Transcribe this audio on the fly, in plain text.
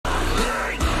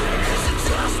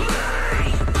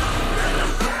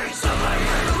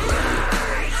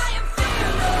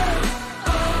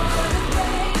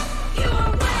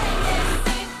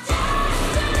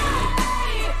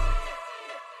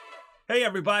Hey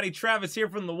everybody, Travis here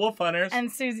from the Wolf Hunters. And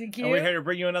Suzi Q. And we're here to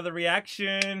bring you another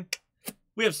reaction.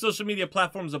 We have social media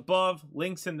platforms above,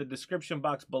 links in the description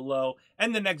box below,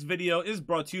 and the next video is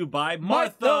brought to you by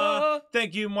Martha.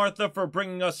 Thank you, Martha, for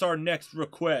bringing us our next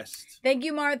request. Thank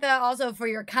you, Martha, also for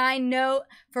your kind note,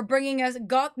 for bringing us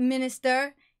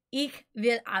GOTHMINISTER, Ich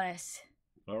will alles.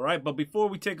 All right, but before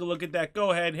we take a look at that,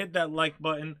 go ahead, hit that like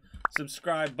button,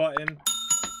 subscribe button,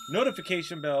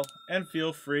 notification bell, and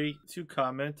feel free to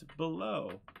comment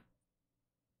below.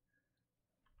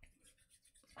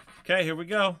 Okay, here we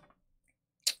go.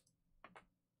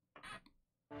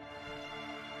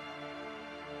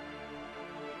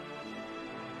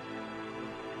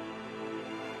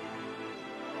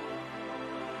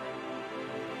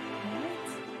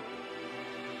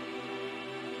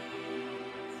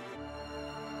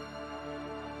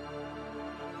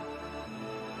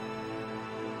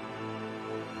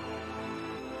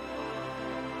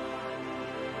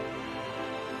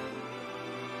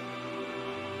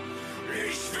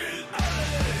 Ich will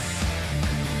alles.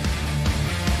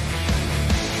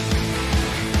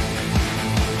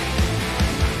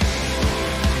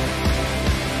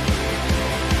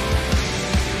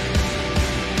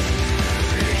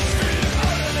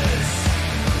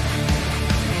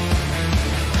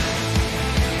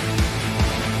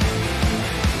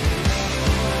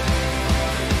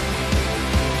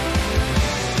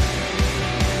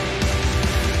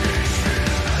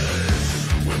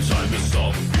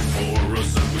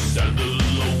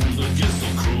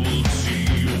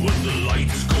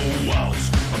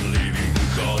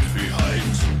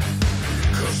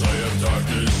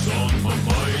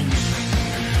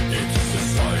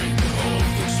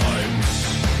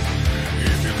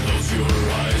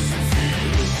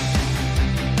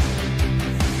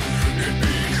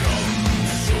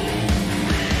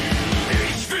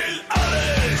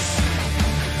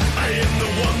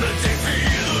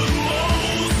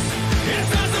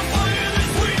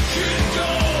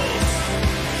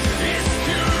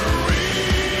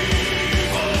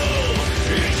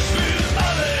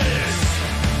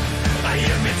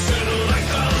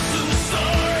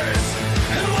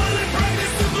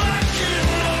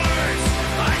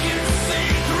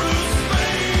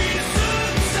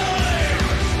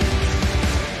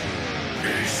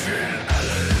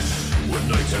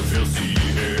 Fills the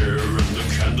air and the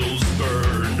candles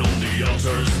burn on the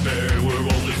altars bare, where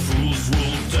only fools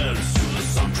will dance to the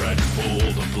soundtrack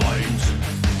for the blind.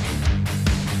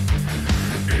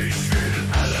 Ich will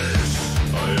alles.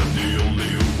 I am the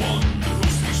only one who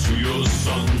speaks to your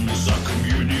sons. I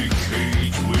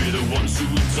communicate with the ones who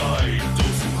died,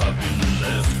 those who have been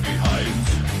left behind.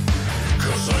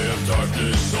 'Cause I have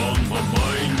darkness on my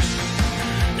mind.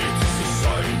 It is a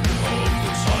sign of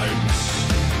the times.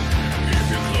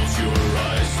 Close your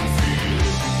eyes and feel.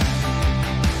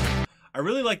 I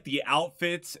really like the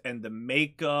outfits and the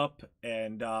makeup,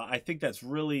 and I think that's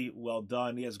really well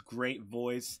done. He has great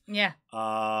voice. Yeah.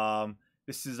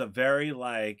 This is a very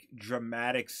like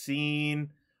dramatic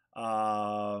scene.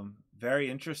 Very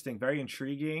interesting, very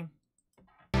intriguing.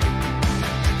 It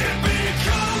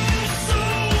becomes so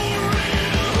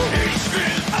real. Ich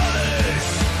will alles.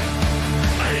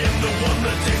 I am the one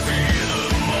that they feel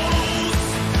the most.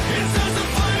 It's as a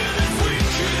fire that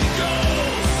wicked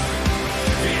goes.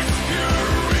 It's pure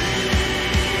evil.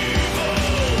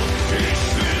 Ich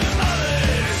will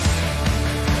alles.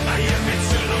 I am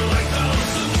eternal like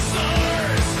thousand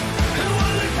stars. And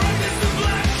while I practice the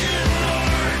blackened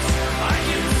art, I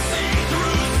can see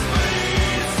through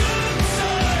space and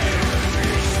time.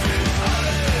 Ich will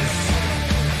alles.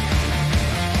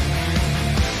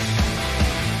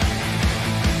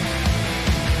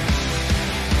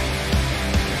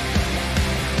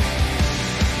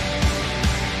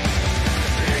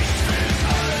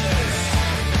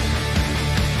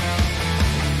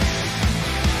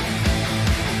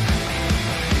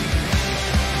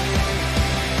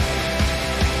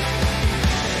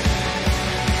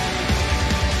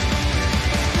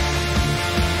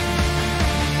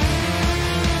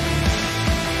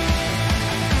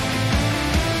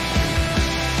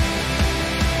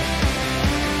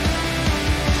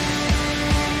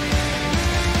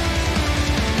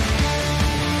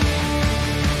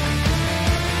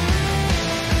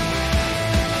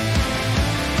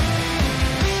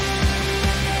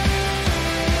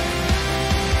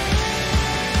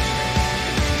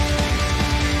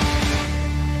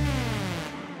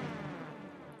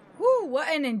 What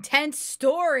an intense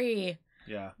story.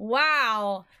 Yeah.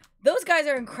 Wow. Those guys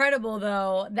are incredible,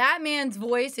 though. That man's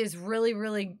voice is really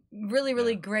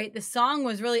great. The song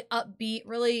was really upbeat,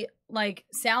 really, like,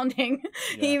 sounding,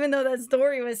 Yeah. even though that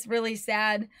story was really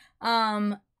sad.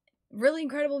 really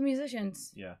incredible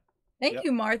musicians. Yeah. Thank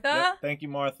you, Martha. Yep. Thank you,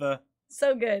 Martha.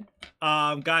 So good.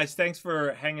 Guys, thanks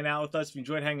for hanging out with us. If you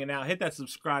enjoyed hanging out, hit that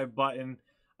subscribe button.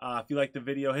 If you like the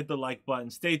video, hit the like button.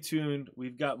 Stay tuned.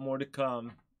 We've got more to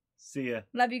come. See ya.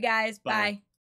 Love you guys. Bye. Bye.